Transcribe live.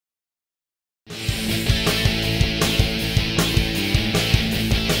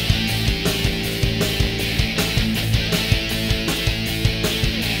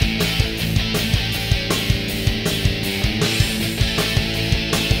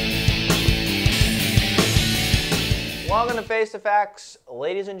to Face the Facts.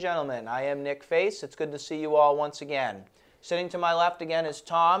 Ladies and gentlemen, I am Nick Face. It's good to see you all once again. Sitting to my left again is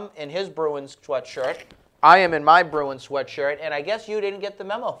Tom in his Bruins sweatshirt. I am in my Bruins sweatshirt, and I guess you didn't get the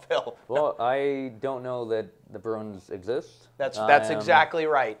memo, Phil. Well, I don't know that the Bruins exist. That's exactly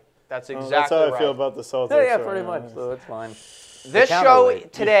right. That's exactly that's how right. I feel about the Celtics. Yeah, pretty much, so it's fine. This show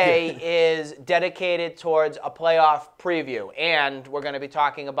today is dedicated towards a playoff preview, and we're going to be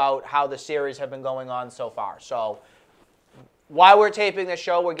talking about how the series have been going on so far. So while we're taping this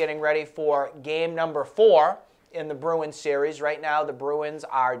show, we're getting ready for game number 4 in the Bruins series. Right now, the Bruins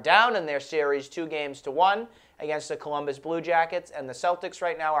are down in their series 2-1 against the Columbus Blue Jackets, and the Celtics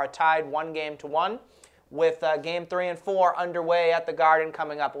right now are tied 1-1 with game 3 and 4 underway at the Garden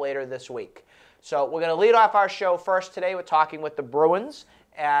coming up later this week. So we're going to lead off our show first today with talking with the Bruins,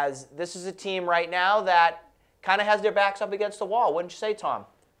 as this is a team right now that kind of has their backs up against the wall. Wouldn't you say, Tom?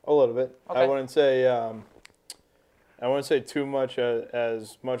 A little bit. Okay. I wouldn't say too much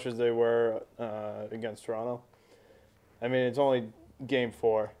as much as they were against Toronto. I mean, it's only game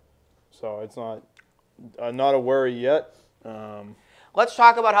 4, so it's not a worry yet. Let's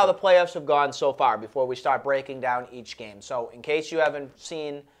talk about how the playoffs have gone so far before we start breaking down each game. So in case you haven't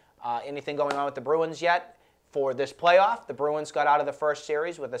seen anything going on with the Bruins yet, for this playoff, the Bruins got out of the first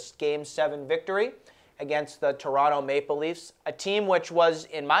series with a Game 7 victory against the Toronto Maple Leafs, a team which was,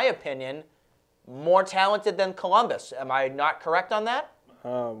 in my opinion, more talented than Columbus. Am I not correct on that?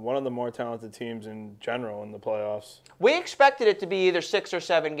 One of the more talented teams in general in the playoffs. We expected it to be either 6 or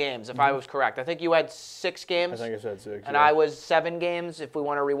 7 games, if I was correct. I think you had 6 games. I think I said 6. And yeah. I was 7 games. If we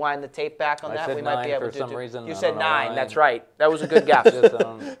want to rewind the tape back on I that, said we might 9 be able for to some do. reason. You I said don't know 9. why. That's right. That was a good guess.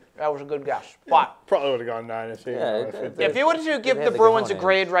 That was a good guess. But Probably would have gone 9 if you were to give the Bruins a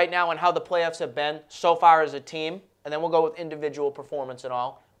grade right now on how the playoffs have been so far as a team, and then we'll go with individual performance and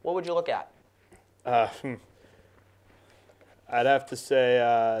all, what would you look at? I'd have to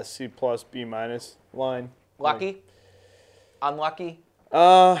say C+, B- line. Lucky? Unlucky?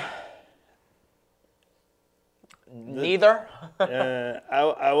 Neither?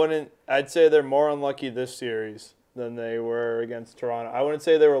 I wouldn't. I'd say they're more unlucky this series than they were against Toronto. I wouldn't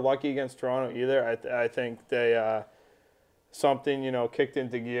say they were lucky against Toronto either. I think they something kicked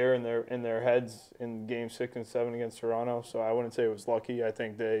into gear in their heads in Game 6 and 7 against Toronto. So I wouldn't say it was lucky. I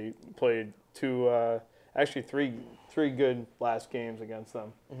think they played three good last games against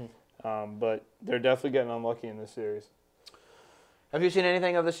them. Mm-hmm. But they're definitely getting unlucky in this series. Have you seen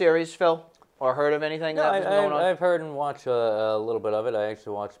anything of the series, Phil? Or heard of anything that's going on? I've heard and watched a little bit of it. I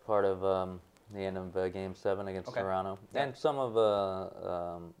actually watched part of the end of Game 7 against Toronto. Yeah. And some of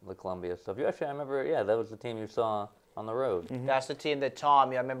the Columbia stuff. I remember, that was the team you saw on the road. Mm-hmm. That's the team that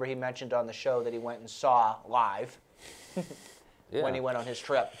Tom, I remember he mentioned on the show that he went and saw live. When he went on his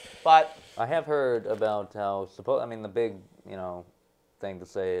trip. But I have heard about how the big, thing to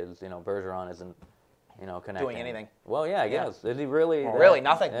say is, Bergeron isn't, connecting. Doing anything. Well, I guess. Is he really? Really,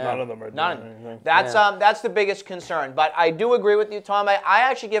 nothing. Yeah. None of them are doing anything. That's the biggest concern. But I do agree with you, Tom. I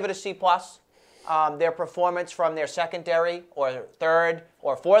actually give it a C+. Their performance from their secondary or third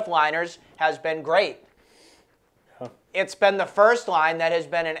or fourth liners has been great. Huh. It's been the first line that has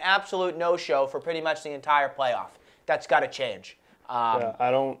been an absolute no-show for pretty much the entire playoff. That's got to change. I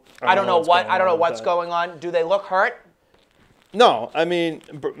don't know what's going on. Do they look hurt? No, I mean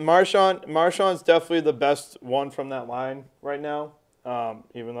Marchand's definitely the best one from that line right now.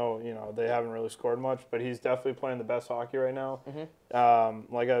 Even though they haven't really scored much, but he's definitely playing the best hockey right now.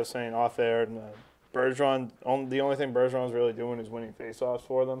 Mm-hmm. Like I was saying off air, Bergeron. The only thing Bergeron's really doing is winning faceoffs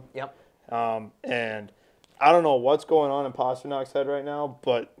for them. Yep. And I don't know what's going on in Pasternak's head right now,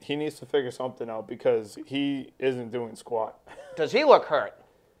 but he needs to figure something out because he isn't doing squat. Does he look hurt?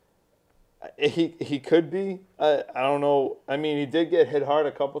 He could be. I don't know. I mean, he did get hit hard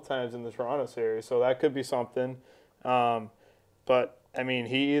a couple times in the Toronto series, so that could be something. But I mean,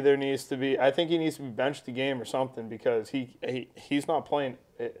 he either needs to be. I think he needs to be benched the game or something because he's not playing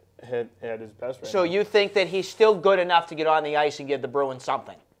at his best right now. So you think that he's still good enough to get on the ice and give the Bruins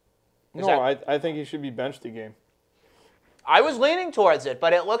something? I think he should be benched the game. I was leaning towards it,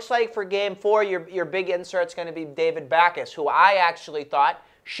 but it looks like for Game 4, your big insert's going to be David Backes, who I actually thought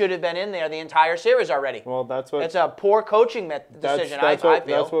should have been in there the entire series already. Well, it's a poor coaching decision. I feel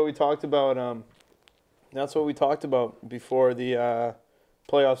that's what we talked about. That's what we talked about before the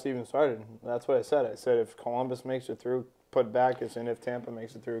playoffs even started. That's what I said. I said if Columbus makes it through, put Backes in. If Tampa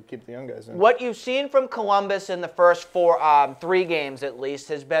makes it through, keep the young guys in. What you've seen from Columbus in the first 3 games at least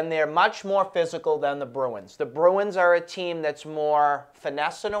has been they're much more physical than the Bruins. The Bruins are a team that's more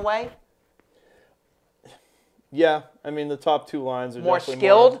finesse in a way. Yeah, I mean the top two lines are More definitely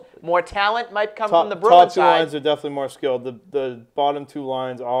skilled, more talent might come from the top Bruins two side. lines are definitely more skilled. The bottom two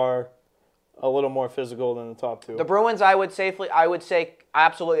lines are a little more physical than the top two. The Bruins, I would say,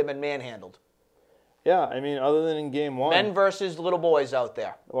 absolutely have been manhandled. Yeah, I mean, other than in game one. Men versus little boys out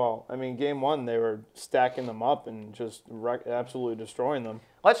there. Well, I mean, game one, they were stacking them up and just absolutely destroying them.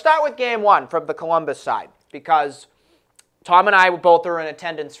 Let's start with game one from the Columbus side, because Tom and I both were in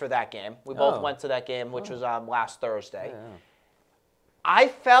attendance for that game. We both went to that game, which was last Thursday. Yeah. I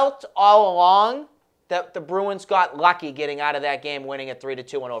felt all along that the Bruins got lucky getting out of that game, winning it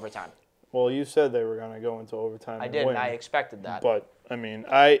 3-2 in overtime. Well, you said they were going to go into overtime. I and did, win, and I expected that. But I mean,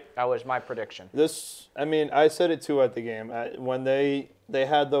 that was my prediction. I said it too at the game when they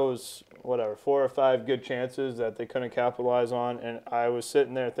had those 4 or 5 good chances that they couldn't capitalize on, and I was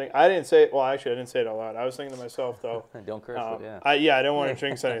sitting there thinking. I didn't say it. Well, actually, I didn't say it out loud. I was thinking to myself though. Don't curse it. Yeah. I didn't want to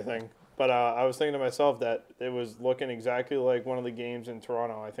jinx anything. But I was thinking to myself that it was looking exactly like one of the games in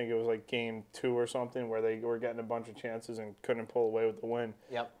Toronto. I think it was like game 2 or something where they were getting a bunch of chances and couldn't pull away with the win.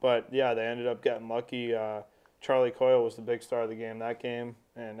 Yep. But, yeah, they ended up getting lucky. Charlie Coyle was the big star of the game that game.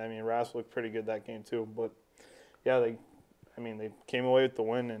 And, I mean, Rass looked pretty good that game too. But, yeah, they came away with the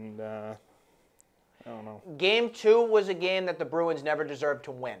win. And I don't know. Game 2 was a game that the Bruins never deserved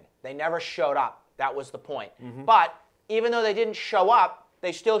to win. They never showed up. That was the point. Mm-hmm. But even though they didn't show up,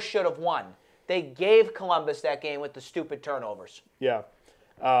 they still should have won. They gave Columbus that game with the stupid turnovers. Yeah.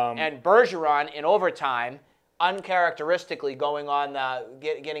 And Bergeron, in overtime, uncharacteristically going on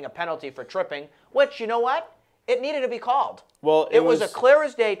getting a penalty for tripping, which, you know what? It needed to be called. Well, it was a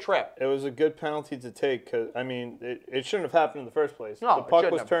clear-as-day trip. It was a good penalty to take because, I mean, it shouldn't have happened in the first place. No, the puck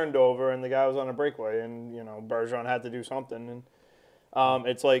was turned over, and the guy was on a breakaway, and, Bergeron had to do something. And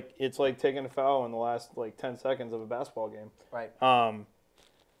it's like taking a foul in the last, 10 seconds of a basketball game. Right.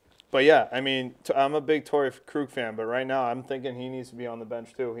 But, yeah, I mean, I'm a big Torrey Krug fan, but right now I'm thinking he needs to be on the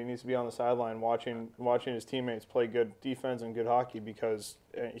bench too. He needs to be on the sideline watching his teammates play good defense and good hockey because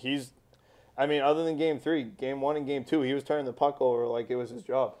other than Game 3, Game 1 and Game 2, he was turning the puck over like it was his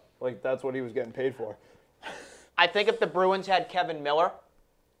job. Like, that's what he was getting paid for. I think if the Bruins had Kevin Miller,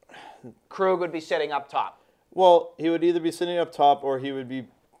 Krug would be sitting up top. Well, he would either be sitting up top or he would be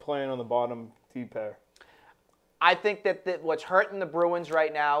playing on the bottom D pair. I think that what's hurting the Bruins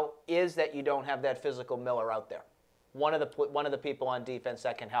right now is that you don't have that physical Miller out there. One of the people on defense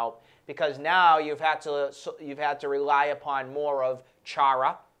that can help, because now you've had to rely upon more of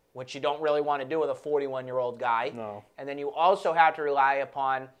Chara, which you don't really want to do with a 41-year-old guy. No. And then you also have to rely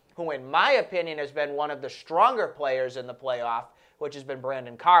upon who, in my opinion, has been one of the stronger players in the playoff, which has been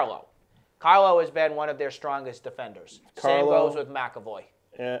Brandon Carlo. Carlo has been one of their strongest defenders. Same goes with McAvoy.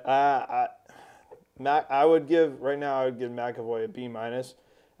 I would give McAvoy a B-.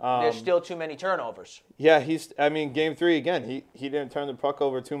 There's still too many turnovers. Yeah, Game 3 again. He didn't turn the puck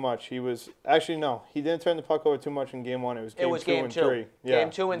over too much. He didn't turn the puck over too much in Game 1. It was game 2 and 3. Yeah, Game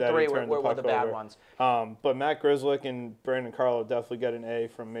 2 and 3 were the bad ones. But Matt Grzelcyk and Brandon Carlo definitely get an A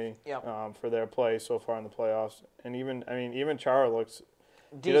from me. Yep. For their play so far in the playoffs. And even Chara looks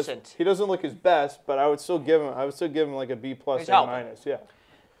decent. He doesn't look his best, but I would still give him like a B+, A-. Yeah.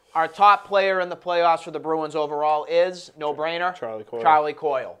 Our top player in the playoffs for the Bruins overall is, no brainer, Charlie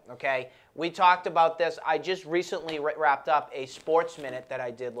Coyle. Okay, we talked about this. I just recently wrapped up a Sports Minute that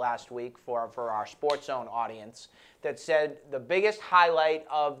I did last week for our Sports Zone audience that said the biggest highlight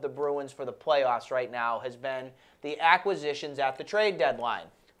of the Bruins for the playoffs right now has been the acquisitions at the trade deadline,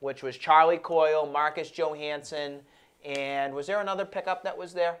 which was Charlie Coyle, Marcus Johansson, and was there another pickup that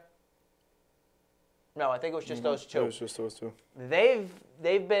was there? No, I think it was just those two. It was just those two.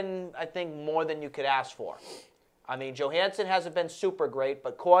 They've been, I think, more than you could ask for. I mean, Johansson hasn't been super great,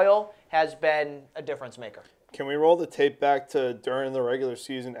 but Coyle has been a difference maker. Can we roll the tape back to during the regular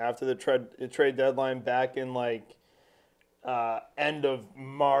season after the trade deadline back in end of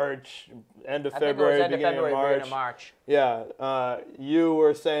March, end of February, beginning of March? Yeah, you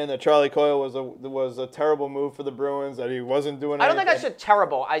were saying that Charlie Coyle was a terrible move for the Bruins, that he wasn't doing anything. I don't think I said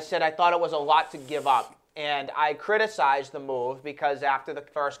terrible. I said I thought it was a lot to give up. And I criticized the move because after the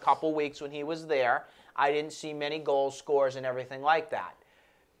first couple weeks when he was there, I didn't see many goal scores and everything like that.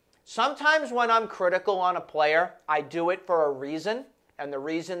 Sometimes when I'm critical on a player, I do it for a reason. And the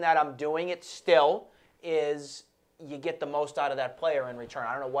reason that I'm doing it still is you get the most out of that player in return.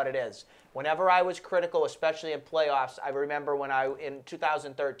 I don't know what it is. Whenever I was critical, especially in playoffs, I remember in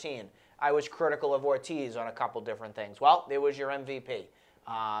 2013, I was critical of Ortiz on a couple different things. Well, it was your MVP.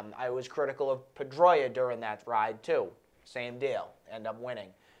 I was critical of Pedroia during that ride, too. Same deal. End up winning.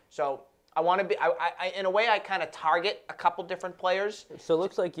 So I want to be. In a way, I kind of target a couple different players. So it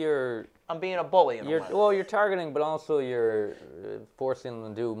looks like I'm being a bully in a way. Well, you're targeting, but also you're forcing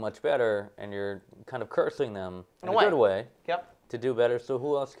them to do much better, and you're kind of cursing them in a good way. Yep. To do better. So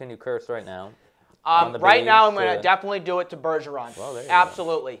who else can you curse right now? Right now, I'm going to definitely do it to Bergeron. Well, there you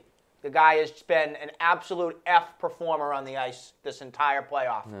Absolutely. Go. The guy has been an absolute F performer on the ice this entire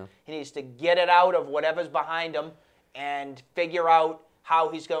playoff. Yeah. He needs to get it out of whatever's behind him and figure out how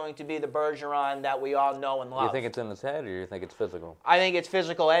he's going to be the Bergeron that we all know and love. You think it's in his head, or you think it's physical? I think it's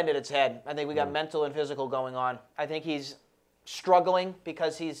physical and in its head. I think we got mental and physical going on. I think he's struggling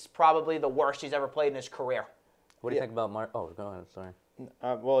because he's probably the worst he's ever played in his career. What do you think about Oh, go ahead. Sorry.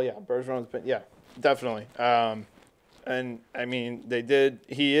 Well, yeah, Bergeron's been, definitely. And, I mean,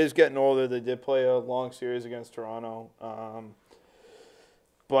 he is getting older. They did play a long series against Toronto.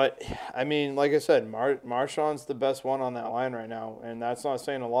 But, I mean, like I said, Marchand's the best one on that line right now. And that's not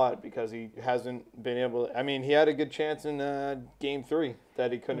saying a lot because he hasn't been able to. I mean, he had a good chance in Game 3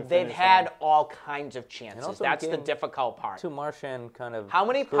 that he couldn't finish. They've had all kinds of chances. That's the difficult part. Marchand kind of. How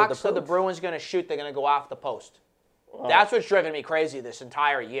many pucks are the Bruins going to shoot? They're going to go off the post. That's what's driven me crazy this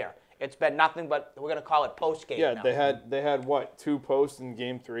entire year. It's been nothing but, we're going to call it post-game now. They had what, 2 posts in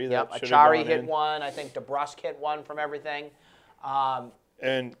Game 3 that should have gone in. Achari hit one. I think DeBrusque hit one from everything.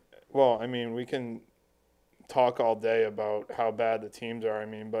 And, well, I mean, we can talk all day about how bad the teams are. I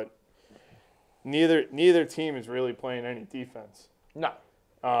mean, but neither team is really playing any defense. No.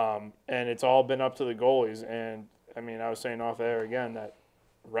 And it's all been up to the goalies. And, I mean, I was saying off air again that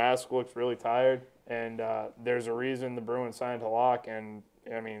Rask looks really tired. And there's a reason the Bruins signed Halak, and,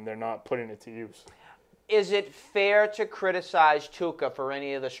 I mean, they're not putting it to use. Is it fair to criticize Tuukka for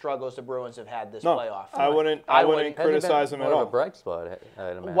any of the struggles the Bruins have had this playoff? I wouldn't criticize him at all. A bright spot,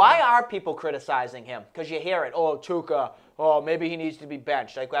 I'd imagine. Why are people criticizing him? Because you hear it, Tuukka, maybe he needs to be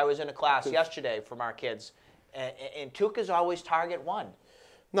benched. Like I was in a class yesterday from our kids, and Tuukka's always target one.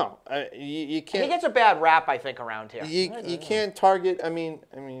 No, you can't. He gets a bad rap, I think, around here. You can't target. I mean,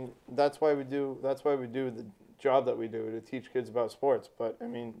 that's why we do the job that we do, to teach kids about sports. But I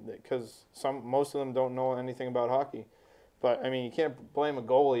mean, because most of them don't know anything about hockey. But I mean, you can't blame a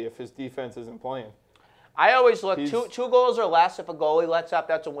goalie if his defense isn't playing. I always look two goals or less. If a goalie lets up,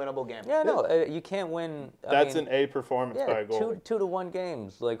 that's a winnable game. Yeah, no, you can't win. That's an A performance by a goalie. 2-1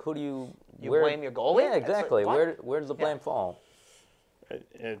 games. Like, who do you? Blame your goalie? Yeah, exactly. Where does the blame fall?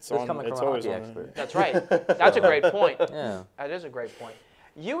 It's always on expert. That's right. That's a great point. Yeah, that is a great point.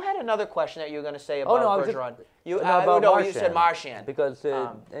 You had another question that you were going to say about Bergeron. You said Marchand. Because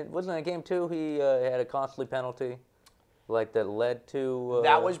it wasn't in Game 2 he had a costly penalty, like that led to.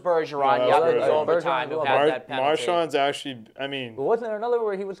 That was Bergeron. It was overtime. Who had that penalty. Marchand's actually. I mean. But wasn't there another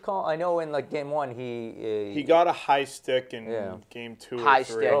where he was called? I know in like Game 1 he got a high stick in Game 2 or 3. High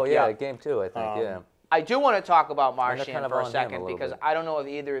stick. Oh yeah, Game 2 I think. I do want to talk about Marchand for a second because I don't know if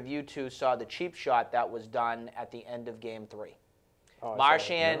either of you two saw the cheap shot that was done at the end of Game 3.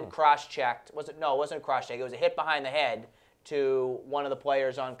 Marchand cross-checked. No, it wasn't a cross-check. It was a hit behind the head to one of the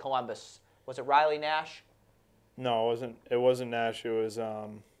players on Columbus. Was it Riley Nash? No, it wasn't. It wasn't Nash. It was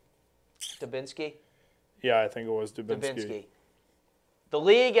Dubinsky? Yeah, I think it was Dubinsky. The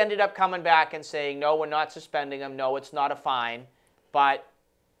league ended up coming back and saying, no, we're not suspending him. No, it's not a fine. But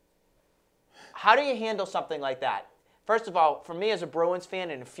how do you handle something like that? First of all, for me as a Bruins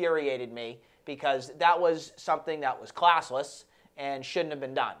fan, it infuriated me because that was something that was classless and shouldn't have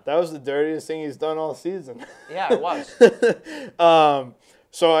been done. That was the dirtiest thing he's done all season. Yeah, it was.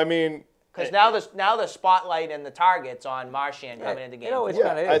 So, I mean... Because now the spotlight and the target's on Marchand coming into Game 4.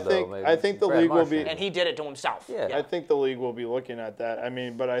 I think the league will be... And he did it to himself. Yeah. I think the league will be looking at that. I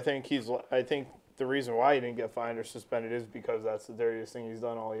mean, but I think the reason why he didn't get fined or suspended is because that's the dirtiest thing he's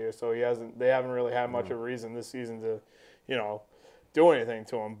done all year. So they haven't really had much of a reason this season to, do anything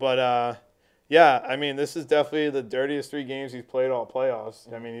to him. But yeah, I mean, this is definitely the dirtiest 3 games he's played all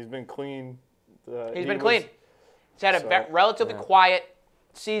playoffs. I mean, he's been clean. He's been clean. He's had a relatively quiet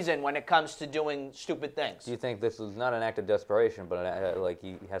season when it comes to doing stupid things. Do you think this is not an act of desperation, but like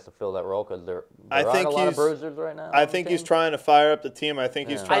he has to fill that role because there aren't a lot of bruisers right now? I think he's trying to fire up the team. I think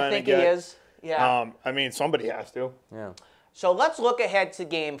he's trying to get... he is. Yeah. I mean, somebody has to. Yeah. So let's look ahead to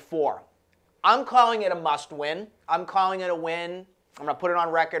Game 4. I'm calling it a must-win. I'm calling it a win. I'm going to put it on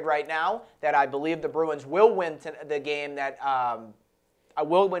record right now that I believe the Bruins will win the game that I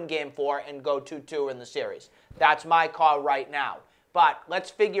will win Game 4 and go 2-2 in the series. That's my call right now. But let's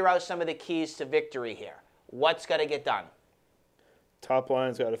figure out some of the keys to victory here. What's got to get done? Top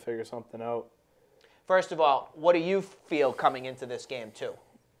line's got to figure something out. First of all, what do you feel coming into this game, too?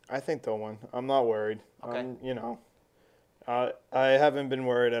 I think they'll win. I'm not worried. Okay. I haven't been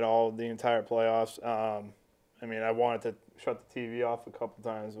worried at all the entire playoffs. I mean, I wanted to shut the TV off a couple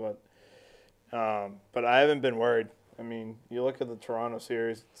times, but I haven't been worried. I mean, you look at the Toronto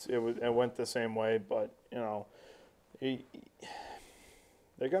series; it went the same way. But they're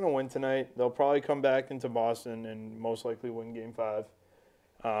gonna win tonight. They'll probably come back into Boston and most likely win Game 5.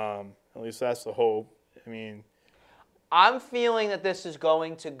 At least that's the hope. I mean, I'm feeling that this is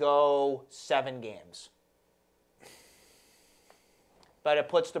going to go 7 games. But it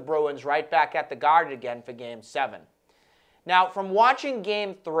puts the Bruins right back at the Garden again for Game 7. Now, from watching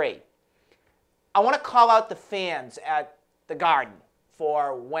Game 3, I want to call out the fans at the Garden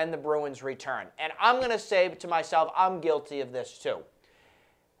for when the Bruins return. And I'm going to say to myself, I'm guilty of this too.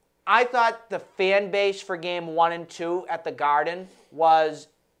 I thought the fan base for Game 1 and 2 at the Garden was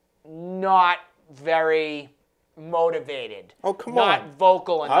not very motivated. Oh, come not on. Not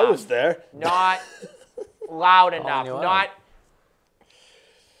vocal enough. I was there. Not loud enough. Not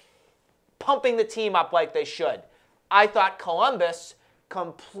pumping the team up like they should. I thought Columbus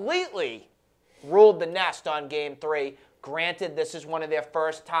completely ruled the nest on Game 3. Granted, this is one of their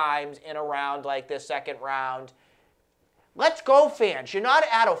first times in a round like this, second round. Let's go, fans. You're not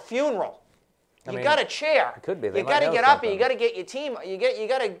at a funeral. You got to cheer. It could be. You got to get up and you got to get your team. You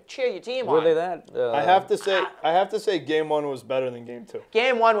got to cheer your team on. Were they that? I have to say, Game 1 was better than Game 2.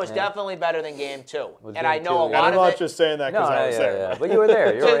 Game 1 was definitely better than Game 2, and I know a lot of it. I'm not just saying that because I was there. Yeah. But you were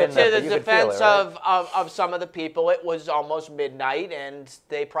there. You were in there. To the defense of some of the people, it was almost midnight, and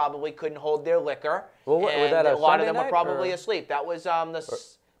they probably couldn't hold their liquor. Well, was that a lot of them Sunday were probably night, asleep. That was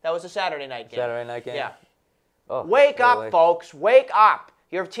a Saturday night game. Saturday night game. Yeah. Oh, Wake up, folks! Wake up!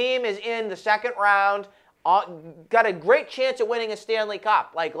 Your team is in the second round. Got a great chance at winning a Stanley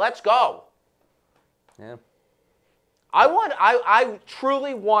Cup. Like, let's go. Yeah. I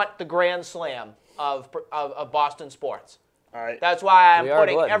truly want the Grand Slam of Boston sports. All right. That's why I'm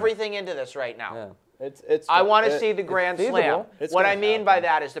putting gluttonous. everything into this right now. Yeah. I want to see the Grand Slam. It's What I gonna mean by happen.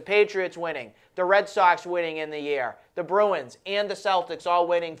 that is the Patriots winning, the Red Sox winning in the year, the Bruins and the Celtics all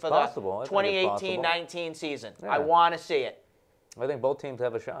winning for Possible. I the think it's 2018-19 season. Yeah. I want to see it. I think both teams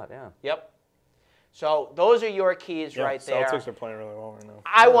have a shot. Yeah. Yep. So those are your keys right there. Celtics are playing really well right now.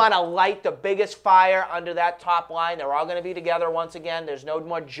 I want to light the biggest fire under that top line. They're all going to be together once again. There's no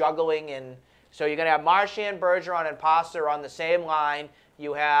more juggling. And so you're going to have Marchand, Bergeron, and Pasta on the same line.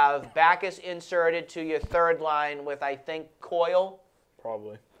 You have Backus inserted to your third line with, I think, Coyle.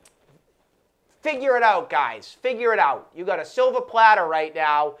 Probably. Figure it out, guys. Figure it out. You got a silver platter right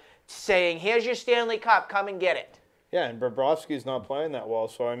now saying, here's your Stanley Cup. Come and get it. Yeah, and Bobrovsky's not playing that well.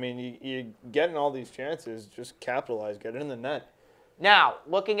 So, I mean, you're getting all these chances. Just capitalize. Get it in the net. Now,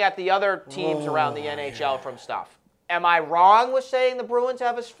 looking at the other teams around the NHL from stuff. Am I wrong with saying the Bruins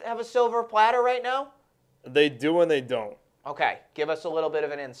have a silver platter right now? They do and they don't. Okay, give us a little bit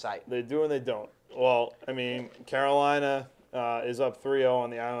of an insight. They do and they don't. Well, I mean, Carolina is up 3-0 on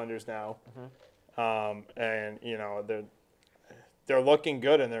the Islanders now. And, you know, they're looking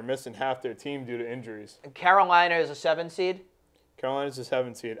good, and they're missing half their team due to injuries. And Carolina is a 7 seed? Carolina's a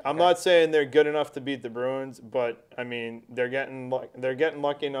 7 seed. I'm not saying they're good enough to beat the Bruins, but, I mean, they're getting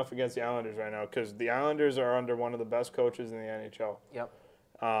lucky enough against the Islanders right now because the Islanders are under one of the best coaches in the NHL. Yep.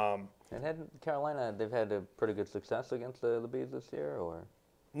 And had Carolina, they've had a pretty good success against the Bees this year, or?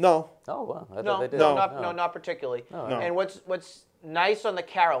 No. Oh, wow. I No, thought they did. not particularly. No. And what's nice on the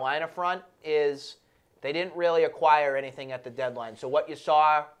Carolina front is they didn't really acquire anything at the deadline. So what you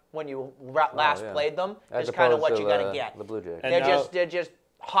saw when you last played them As is kind of opposed what to you're going to get. The Blue Jays. And They're just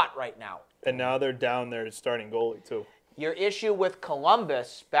hot right now. And now they're down their starting goalie, too. Your issue with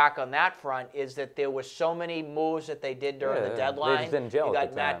Columbus, back on that front, is that there were so many moves that they did during the They deadline. just didn't gel You at got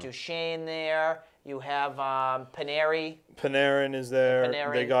the Matt time. Duchene there. You have Paneri. Panarin is there.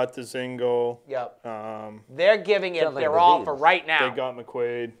 Panarin. They got Dzingel. Yep. Um, They're giving it Sounds like their the all Bees. for right now. They got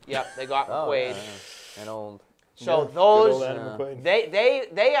McQuaid. Yep, they got Oh, McQuaid. yeah. And old. So Good those, old Adam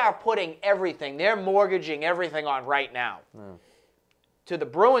McQuaid. they are putting everything, they're mortgaging everything on right now. To the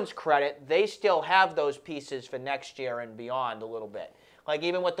Bruins' credit, they still have those pieces for next year and beyond a little bit. Like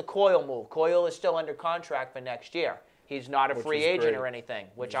even with the Coyle move, Coyle is still under contract for next year. He's not a Which free is agent great. or anything,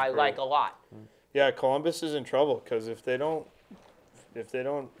 which is I great. like a lot. Yeah, Columbus is in trouble because if they don't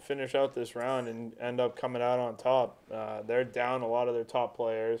finish out this round and end up coming out on top, they're down a lot of their top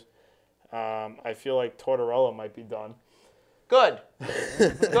players. I feel like Tortorella might be done. Good.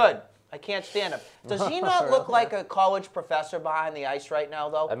 Good. I can't stand him. Does he not look like a college professor behind the ice right now,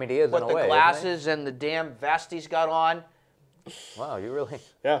 though? I mean, he is with in a the way, isn't he? glasses and the damn vest he's got on. Wow, you really?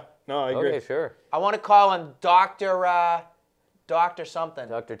 Yeah, no, I agree. Okay, sure. I want to call him Doctor something.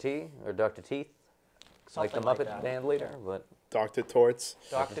 Dr. T or Dr. Teeth? like the Muppet band leader, but Dr. Torts.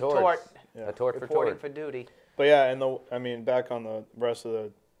 Dr. Tort. Yeah. a tort for Reporting tort. for duty. But yeah, back on the rest of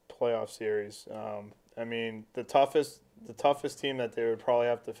the playoff series. The toughest team that they would probably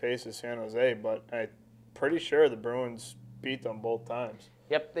have to face is San Jose, but I'm pretty sure the Bruins beat them both times.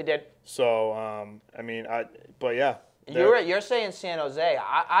 Yep, they did. So but yeah. You're saying San Jose.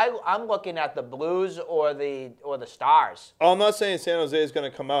 I'm looking at the Blues or the Stars. Oh, I'm not saying San Jose is going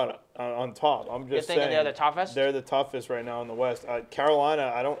to come out on top. I'm just You're thinking saying they're the toughest? They're the toughest right now in the West.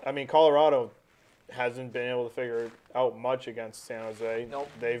 Carolina, Colorado hasn't been able to figure out much against San Jose. Nope.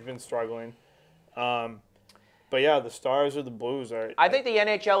 They've been struggling. But yeah, the Stars or the Blues are. I think the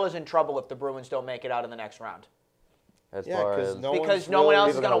NHL is in trouble if the Bruins don't make it out in the next round. As Yeah, far 'cause as no Because one's no one really else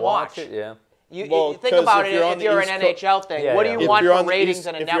is people going to watch. it, yeah. You Well, think 'cause about if it you're on if the you're an East NHL thing. Yeah, What do yeah. you If want you're for on the ratings East,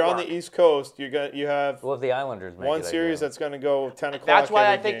 and a if network? you're on the East Coast, you have Well, if the Islanders make one it, I series guess. that's going to go 10 o'clock. That's why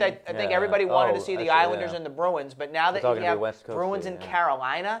I every think game. I think Yeah. everybody wanted to see the actually, Islanders yeah. and the Bruins, but now that talking you have to West Coast, Bruins in yeah.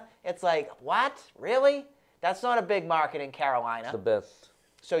 Carolina, it's like, what? Really? That's not a big market in Carolina. the best.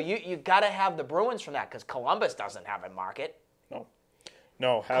 So you got to have the Bruins from that because Columbus doesn't have a market.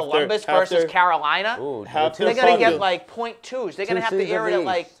 No, Columbus versus Carolina. Ooh, half the They're their going to popul- get like 0.2s. They're going to have to seeds air of it at the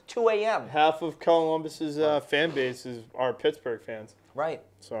like East. 2 a.m. half of Columbus's fan base are Pittsburgh fans. Right.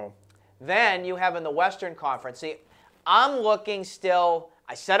 So Then you have in the Western Conference. See, I'm looking still.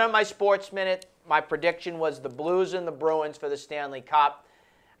 I said on my Sports Minute, my prediction was the Blues and the Bruins for the Stanley Cup.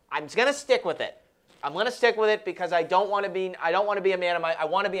 I'm just going to stick with it. I'm going to stick with it because I don't want to be a man of my. I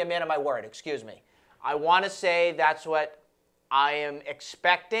want to be a man of my word. Excuse me. I want to say that's what I am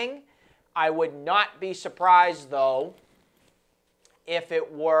expecting. I would not be surprised though if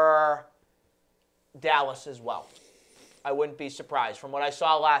it were Dallas as well. I wouldn't be surprised. From what I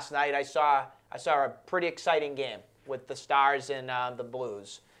saw last night, I saw a pretty exciting game with the Stars and the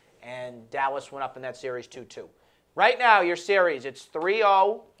Blues, and Dallas went up in that series 2-2. Right now, your series, it's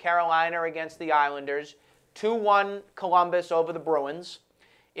 3-0 Carolina against the Islanders, 2-1 Columbus over the Bruins.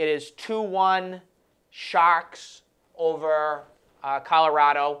 It is 2-1 Sharks over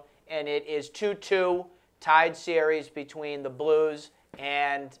Colorado, and it is 2-2 tied series between the Blues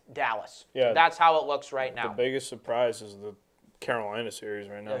and Dallas. Yeah. So that's how it looks right the now. biggest surprise is the Carolina series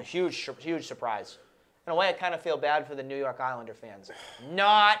right now. A huge surprise. In a way, I kind of feel bad for the New York Islander fans.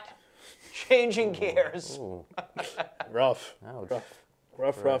 Not changing gears. Ooh, Rough. ouch.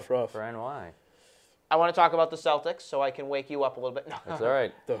 Rough. For NY. I want to talk about the Celtics so I can wake you up a little bit. No. That's all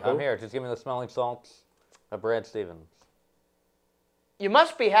right. The I'm who? here. Just give me the smelling salts of Brad Stevens. You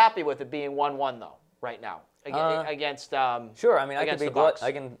must be happy with it being 1-1 though, right now against. Sure. I mean, I can against be the Bucks.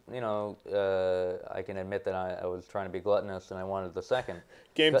 I can, I can admit that I was trying to be gluttonous and I wanted the second.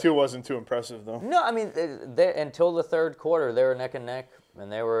 Game 2 wasn't too impressive though. No, I mean, until the third quarter, they were neck and neck, and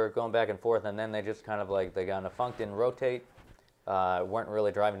they were going back and forth, and then they just kind of like they got in a funk, didn't rotate, weren't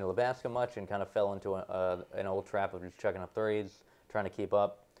really driving to the basket much, and kind of fell into an old trap of just chucking up threes, trying to keep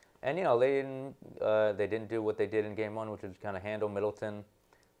up. And they didn't do what they did in Game 1, which is kind of handle Middleton,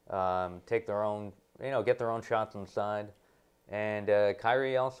 take their own, get their own shots inside. And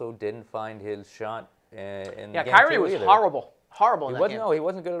Kyrie also didn't find his shot in Game 2 Kyrie was either. horrible in that game. No, he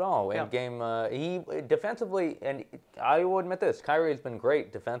wasn't good at all Yeah. in game. He defensively, and I will admit this, Kyrie's been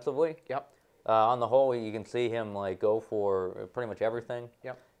great defensively. Yep. On the whole, you can see him like go for pretty much everything.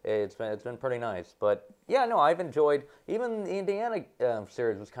 Yep. It's been pretty nice, but yeah, no, I've enjoyed. Even the Indiana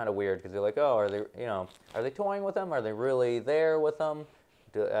series was kind of weird because they're like, oh, are they toying with them? Are they really there with them?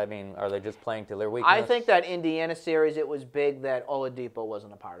 Are they just playing to their weakness? I think that Indiana series, it was big that Oladipo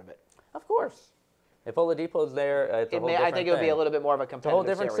wasn't a part of it. Of course. If Oladipo's there, it's a whole different I think it would be thing. a little bit more of a It's a competitive whole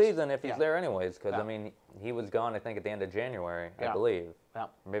different series. season if he's Yeah. there anyways, because, Yeah. he was gone, I think, at the end of January, I Yeah. believe. Yeah.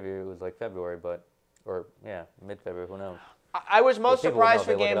 Maybe it was like February, mid-February, who knows. I was most people would know surprised if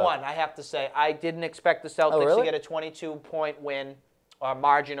for they look Game it up. 1, I have to say. I didn't expect the Celtics really? to get a 22-point win or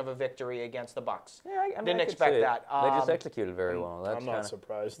margin of a victory against the Bucks. Yeah, Didn't I could expect see it. that. They just executed very well. That's I'm not kinda,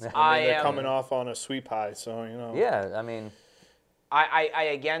 surprised. I they're am- coming off on a sweep high, so Yeah, I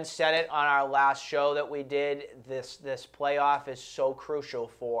again said it on our last show that we did. This playoff is so crucial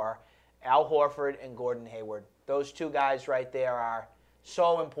for Al Horford and Gordon Hayward. Those two guys right there are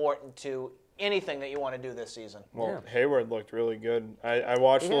so important to anything that you want to do this season. Well, Hayward looked really good. I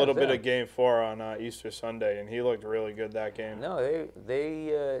watched a little bit yeah. of Game 4 on Easter Sunday, and he looked really good that game. no,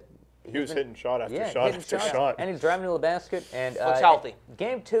 He was hitting shot after yeah, shot hitting after shots, shot. and he's driving to the basket. And Looks healthy.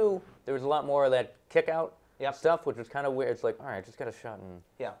 Game 2, there was a lot more of that kick-out Yep. stuff, which was kind of weird. It's like, all right, just get a shot and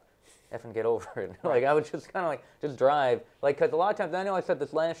Yeah. effing get over it. Like, I would just kind of like, just drive. Like, because a lot of times, I know I said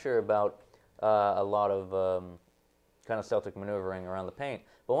this last year about a lot of kind of Celtic maneuvering around the paint.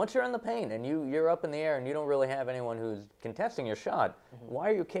 But once you're in the paint and you're up in the air and you don't really have anyone who's contesting your shot, why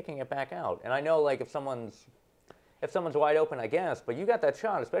are you kicking it back out? And I know, like, if someone's wide open, I guess, but you got that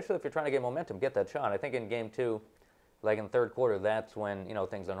shot, especially if you're trying to get momentum, get that shot. I think in game 2, like in the third quarter, that's when,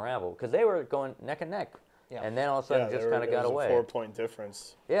 things unravel. Because they were going neck and neck. Yeah. And then all of a sudden just kind of got away. It was a 4-point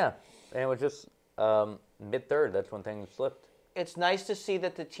difference. Yeah. And it was just mid-third. That's when things slipped. It's nice to see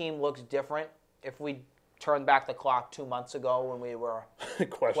that the team looks different. If we turn back the clock 2 months ago when we were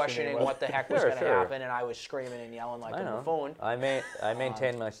questioning what the heck was going to happen, and I was screaming and yelling like a buffoon. I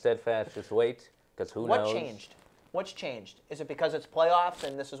maintain my steadfast just wait, because who knows? What changed? What's changed? Is it because it's playoffs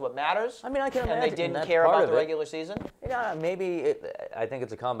and this is what matters? I mean, I can imagine. And they didn't care about the regular season? Yeah, maybe. I think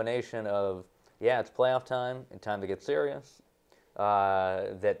it's a combination of, it's playoff time and time to get serious.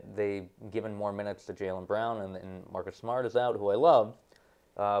 That they've given more minutes to Jaylen Brown and Marcus Smart is out, who I love.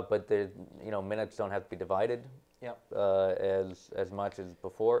 But the minutes don't have to be divided as much as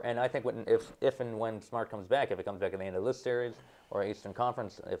before. And I think if and when Smart comes back, if it comes back at the end of this series or Eastern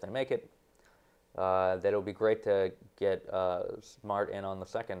Conference, if they make it, that it would be great to get Smart in on the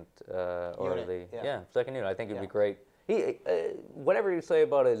second second unit. I think it would be great. He whatever you say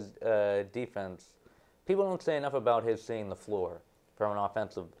about his defense, people don't say enough about his seeing the floor from an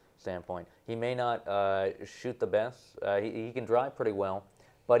offensive standpoint. He may not shoot the best. He can drive pretty well,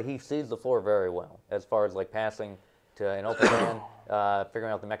 but he sees the floor very well as far as like passing to an open man,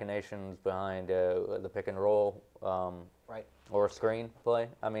 figuring out the machinations behind the pick and roll or a screen play.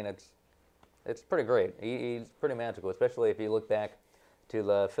 I mean, it's pretty great. He's pretty magical, especially if you look back to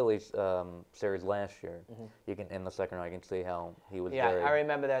the Phillies series last year. You can in the second round, you can see how he was. Yeah, I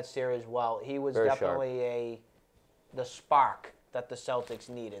remember that series well. He was definitely the spark that the Celtics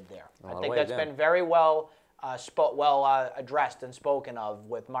needed there. I think that's been very well addressed and spoken of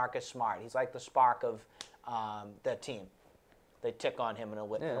with Marcus Smart. He's like the spark of the team. They tick on him in a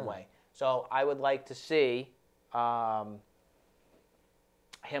way. So I would like to see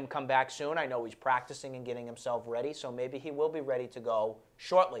him come back soon. I know he's practicing and getting himself ready, so maybe he will be ready to go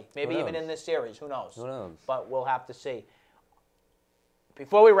shortly. Maybe even in this series. Who knows? Who knows? But we'll have to see.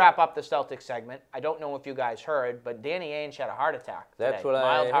 Before we wrap up the Celtics segment, I don't know if you guys heard, but Danny Ainge had a heart attack today. That's what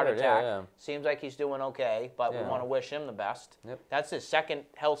Mild I heart heard, attack. yeah. Seems like he's doing okay, but we want to wish him the best. Yep. That's his second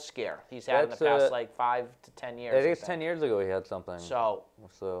health scare he's had in the past 5 to 10 years. I think it's 10 years ago he had something. So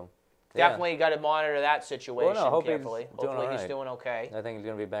yeah. definitely got to monitor that situation carefully. Hopefully he's doing okay. I think he's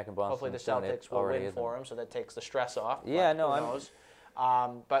going to be back in Boston. Hopefully the Celtics will win for him, so that takes the stress off. Yeah, who knows?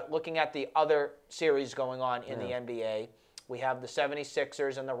 But looking at the other series going on in the NBA, we have the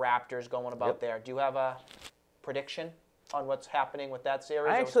 76ers and the Raptors going about there. Do you have a prediction on what's happening with that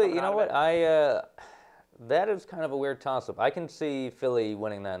series? Actually, you know what? That is kind of a weird toss-up. I can see Philly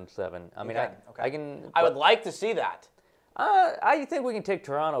winning that in 7. I mean, I would like to see that. I think we can take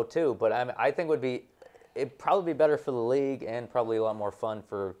Toronto too, but I think it'd probably be better for the league and probably a lot more fun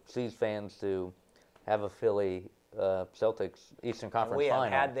for C's fans to have a Philly Celtics Eastern Conference final. We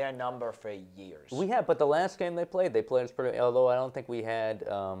have had their number for years. We have, but the last game they played us pretty. Although I don't think we had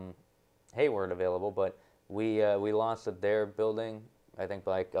Hayward available, but we lost at their building. I think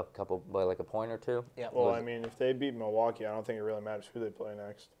by like a point or two. Yeah. Well, I mean, if they beat Milwaukee, I don't think it really matters who they play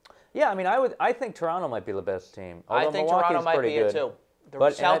next. Yeah, I mean, I think Toronto might be the best team. I think Toronto might be it too. The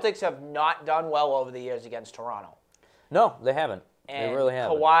Celtics have not done well over the years against Toronto. No, they haven't. And they really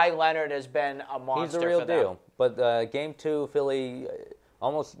haven't. Kawhi Leonard has been a monster. He's the real for them. deal. But game 2, Philly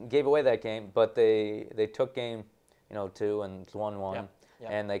almost gave away that game, but they took game 2 and it's 1-1,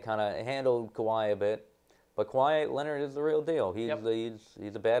 and they kind of handled Kawhi a bit. But Kawhi Leonard is the real deal. He's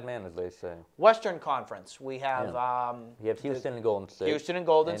a bad man, as they say. Western Conference, we have you have Houston and Golden State. Houston and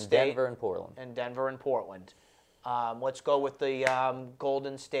Golden State. Denver and Portland. And Denver and Portland. Let's go with the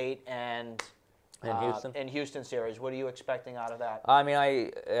Golden State and Houston series. What are you expecting out of that? I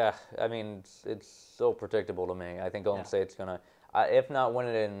mean, it's so predictable to me. I think Golden State's gonna, if not win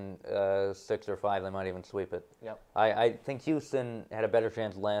it in 6 or 5, they might even sweep it. Yep. I think Houston had a better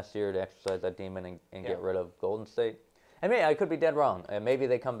chance last year to exercise that demon and get rid of Golden State. And maybe I could be dead wrong. Maybe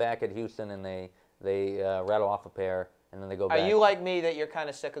they come back at Houston and they rattle off a pair and then they go back. Are you like me that you're kind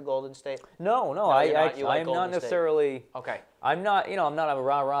of sick of Golden State? No, I'm not necessarily. Okay. I'm not a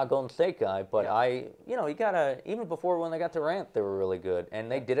rah-rah Golden State guy, but you gotta, even before when they got Durant, they were really good, and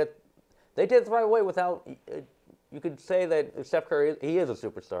they did it the right way without. You could say that Steph Curry, he is a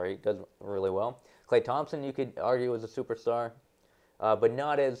superstar. He does really well. Klay Thompson, you could argue, is a superstar, but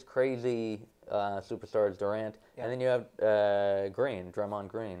not as crazy superstar as Durant. Yeah. And then you have Draymond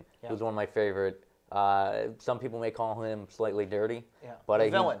Green, who's one of my favorite. Some people may call him slightly dirty. Yeah. But a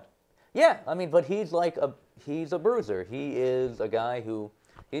villain. Yeah, I mean, but he's like he's a bruiser. He is a guy who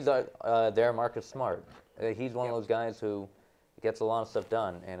he's their Marcus Smart. He's one of those guys who gets a lot of stuff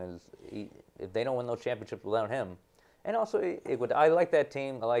done, and if they don't win those championships without him. And also, I like that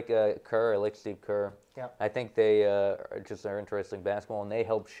team. I like Kerr. I like Steve Kerr. Yep. I think they are interesting basketball, and they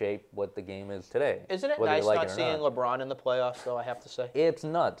help shape what the game is today. Isn't it nice not seeing LeBron in the playoffs, though, I have to say? It's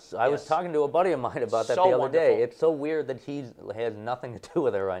nuts. I was talking to a buddy of mine about that the other day. It's so weird that he has nothing to do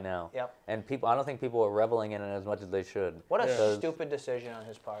with it right now. Yep. And I don't think people are reveling in it as much as they should. What a stupid decision on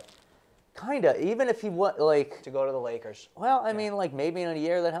his part. Kinda, even if he to go to the Lakers. Well, I mean, like maybe in a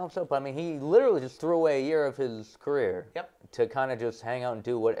year that helps out. But I mean, he literally just threw away a year of his career. Yep. To kind of just hang out and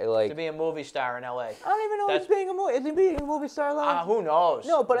do what to be a movie star in L.A. I don't even know if he's being a movie. Is he being a movie star though? Who knows?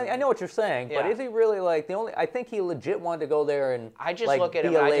 No, but I know what you're saying. Yeah. But is he really like the only? I think he legit wanted to go there and I just like, look at be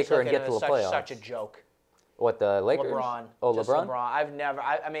him. a I Laker just look and at get him to as the playoffs. such a joke. What, the Lakers? LeBron. Oh, just LeBron. I've never.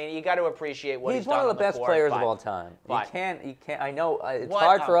 I mean, you got to appreciate what he's done. He's one of the best court, players of all time. You can't. I know it's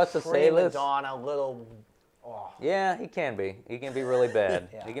hard for us to say this. A little. Oh. Yeah, he can be. He can be really bad.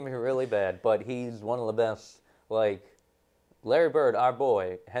 Yeah. He can be really bad. But he's one of the best. Like Larry Bird, our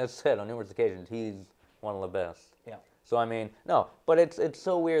boy, has said on numerous occasions, he's one of the best. Yeah. So I mean, no, but it's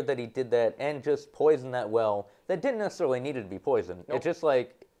so weird that he did that and just poisoned that well that didn't necessarily need it to be poisoned. Nope. It's just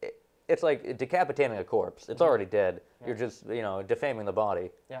like. It's like decapitating a corpse. It's already dead. Yeah. You're just, defaming the body.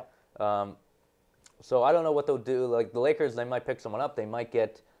 Yeah. So I don't know what they'll do. Like the Lakers, they might pick someone up. They might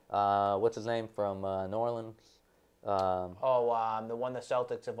get, what's his name from New Orleans? The one the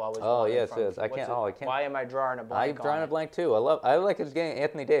Celtics have always. Oh yes, from. yes. I can't. Why am I drawing a blank? I'm drawing a blank too. I like his game.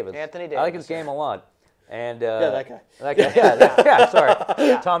 Anthony Davis. I like his game a lot. And that guy. That guy. Yeah.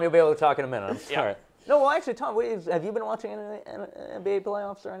 Sorry, Tom. You'll be able to talk in a minute. I'm sorry. Yeah. No, well, actually, Tom, have you been watching any NBA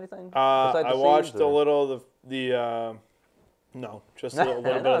playoffs or anything? I watched a little of no, just a little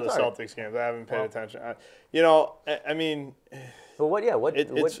bit of the Celtics games. I haven't paid attention. I mean, but what? Yeah, what?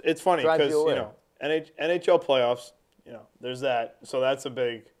 It's funny because NHL playoffs. There's that. So that's a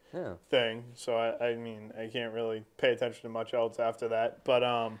big thing. So I mean, I can't really pay attention to much else after that. But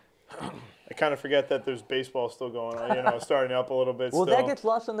I kind of forget that there's baseball still going on. Starting up a little bit. Well, still. That gets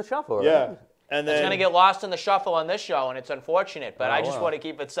lost in the shuffle, right? Yeah. And then, it's going to get lost in the shuffle on this show, and it's unfortunate. But I just want to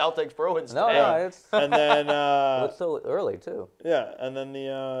keep it Celtics Bruins today. No, it's and then it's so early too. Yeah, and then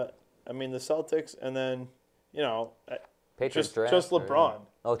the Celtics, and then Patriots just LeBron.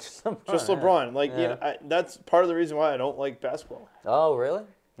 Oh, just LeBron. Just LeBron. Like that's part of the reason why I don't like basketball. Oh, really?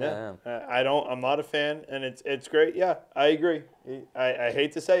 Yeah. I'm not a fan, and it's great. Yeah, I agree. I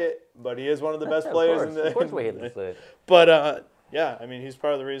hate to say it, but he is one of the best players in the. Of course, we hate to say it. But yeah, I mean, he's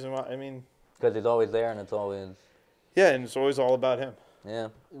part of the reason why. I mean. Because he's always there, and it's always. Yeah, and it's always all about him. Yeah.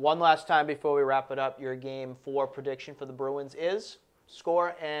 One last time before we wrap it up, your Game 4 prediction for the Bruins is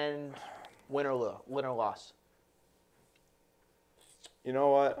score and win or loss. You know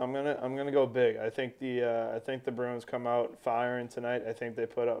what? I'm gonna go big. I think the Bruins come out firing tonight. I think they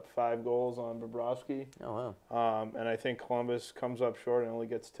put up 5 goals on Bobrovsky. Oh wow. And I think Columbus comes up short and only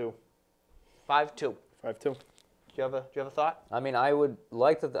gets 2. 5-2. 5-2. Do you have a thought? I mean, I would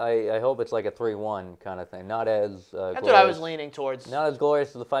like to. I hope it's like a 3-1 kind of thing, not as. That's glorious. what I was leaning towards. Not as glorious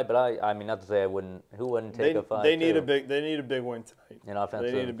as the fight, but I mean, not to say I wouldn't. Who wouldn't take a 5? They need a big win tonight. In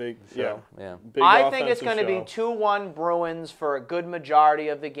offensive. They need a big show. Yeah. Big I think it's going to be 2-1 Bruins for a good majority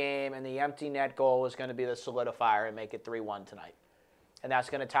of the game, and the empty net goal is going to be the solidifier and make it 3-1 tonight, and that's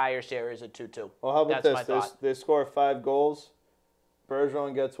going to tie your series at 2-2. Well, how about this? They score 5 goals.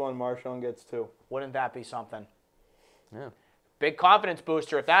 Bergeron gets 1. Marchand gets 2. Wouldn't that be something? Yeah. Big confidence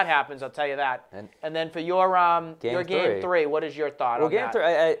booster if that happens, I'll tell you that. And then for your game 3, what is your thought on that? Well,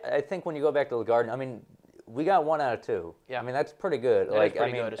 game 3, I think when you go back to the Garden, I mean, we got 1 out of 2. Yeah. I mean, that's pretty good. That's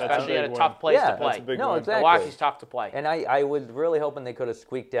pretty good, especially at a tough place to play. That's a big win. Exactly. Milwaukee's tough to play. And I was really hoping they could have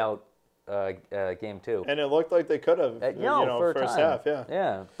squeaked out game 2. And it looked like they could have. First half, yeah.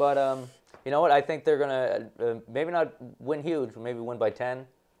 Yeah, but you know what? I think they're gonna maybe not win huge, maybe win by 10.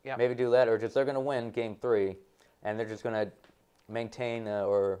 Yeah. Maybe do that, or just they're gonna win game 3, and they're just gonna maintain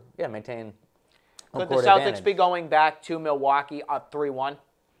maintain. Could the Celtics be going back to Milwaukee up 3-1?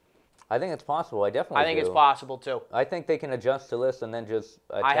 I think it's possible. I think it's possible too. I think they can adjust to this and then just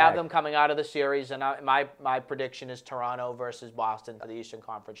attack. I have them coming out of the series, and my prediction is Toronto versus Boston for the Eastern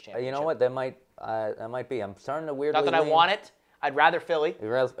Conference Championship. You know what? That might be. I'm starting to weirdly. Not that I want it. I'd rather Philly. I'd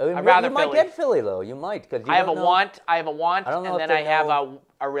rather Philly. Might get Philly though. You might because I have a want, and then I have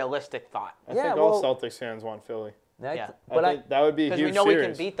a realistic thought. I think all Celtics fans want Philly. But that would be a huge series. Because we know we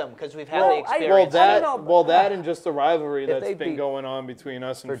can beat them because we've had the experience. That and just the rivalry that's been going on between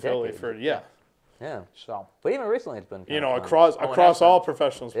us and Philly Yeah. So, But even recently, it's been You know, fun. across all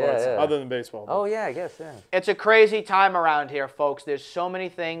professional sports, Yeah. other than baseball. Oh yeah, I guess yeah. it's a crazy time around here, folks. There's so many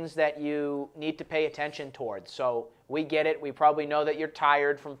things that you need to pay attention towards. So we get it. We probably know that you're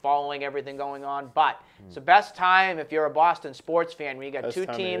tired from following everything going on, but it's the best time if you're a Boston sports fan. We got Best two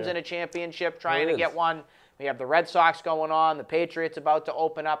time of teams year. in a championship trying It to get is. one. We have the Red Sox going on, the Patriots about to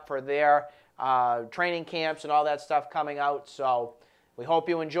open up for their training camps and all that stuff coming out. So we hope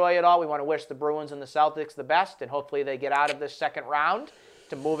you enjoy it all. We want to wish the Bruins and the Celtics the best, and hopefully they get out of this second round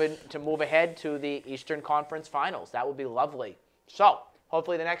to move ahead to the Eastern Conference Finals. That would be lovely. So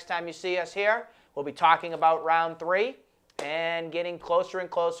hopefully the next time you see us here, we'll be talking about round 3 and getting closer and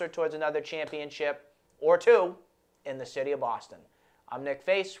closer towards another championship or 2 in the city of Boston. I'm Nick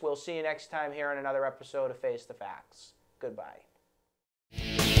Face. We'll see you next time here on another episode of Face the Facts. Goodbye.